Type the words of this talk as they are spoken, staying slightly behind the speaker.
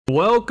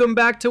Welcome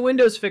back to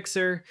Windows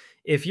Fixer.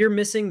 If you're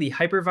missing the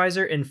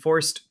Hypervisor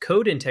Enforced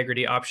Code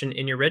Integrity option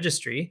in your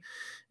registry,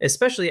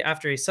 especially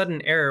after a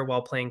sudden error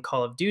while playing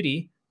Call of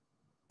Duty,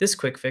 this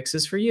quick fix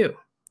is for you.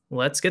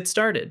 Let's get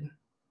started.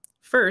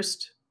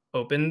 First,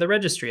 open the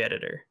Registry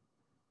Editor.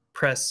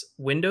 Press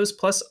Windows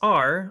plus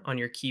R on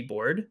your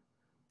keyboard,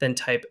 then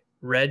type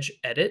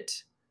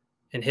regedit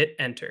and hit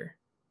Enter.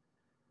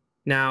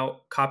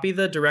 Now, copy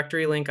the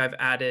directory link I've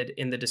added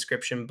in the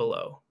description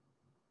below.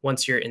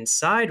 Once you're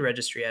inside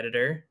Registry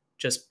Editor,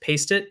 just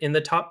paste it in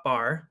the top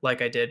bar like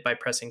I did by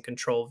pressing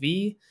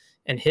Ctrl-V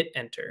and hit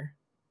Enter.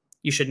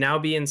 You should now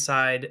be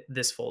inside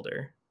this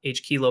folder,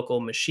 HKey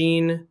Local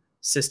Machine,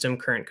 System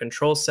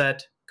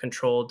CurrentControlSet,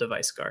 Control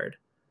DeviceGuard.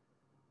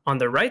 On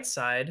the right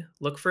side,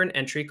 look for an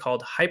entry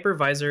called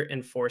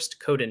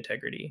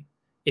HypervisorEnforcedCodeIntegrity.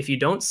 If you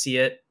don't see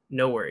it,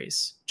 no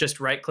worries.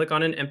 Just right-click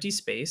on an empty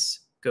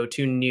space, go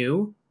to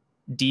New,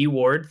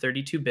 dward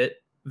 32-bit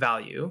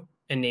value,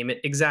 and name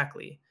it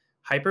exactly,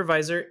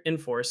 Hypervisor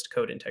Enforced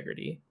Code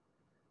Integrity.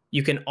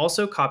 You can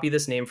also copy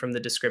this name from the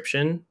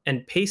description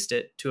and paste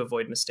it to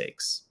avoid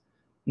mistakes.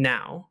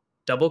 Now,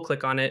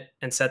 double-click on it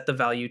and set the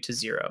value to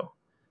 0.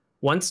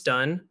 Once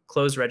done,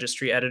 close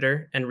Registry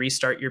Editor and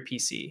restart your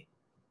PC.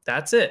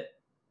 That's it.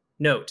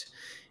 Note,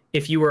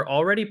 if you were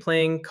already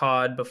playing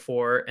COD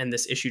before and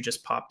this issue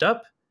just popped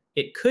up,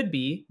 it could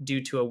be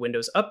due to a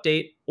Windows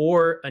update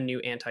or a new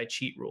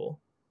anti-cheat rule.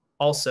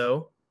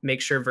 Also, make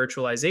sure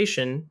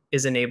virtualization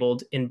is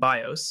enabled in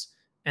BIOS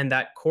and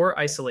that core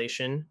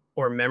isolation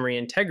or memory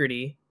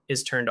integrity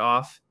is turned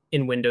off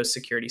in Windows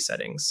security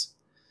settings.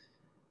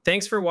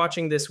 Thanks for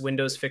watching this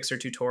Windows Fixer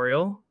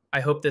tutorial.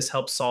 I hope this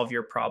helps solve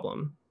your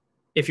problem.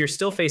 If you're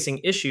still facing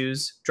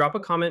issues, drop a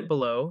comment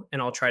below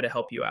and I'll try to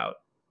help you out.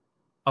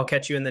 I'll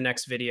catch you in the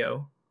next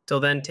video. Till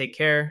then, take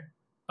care.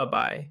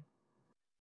 Bye-bye.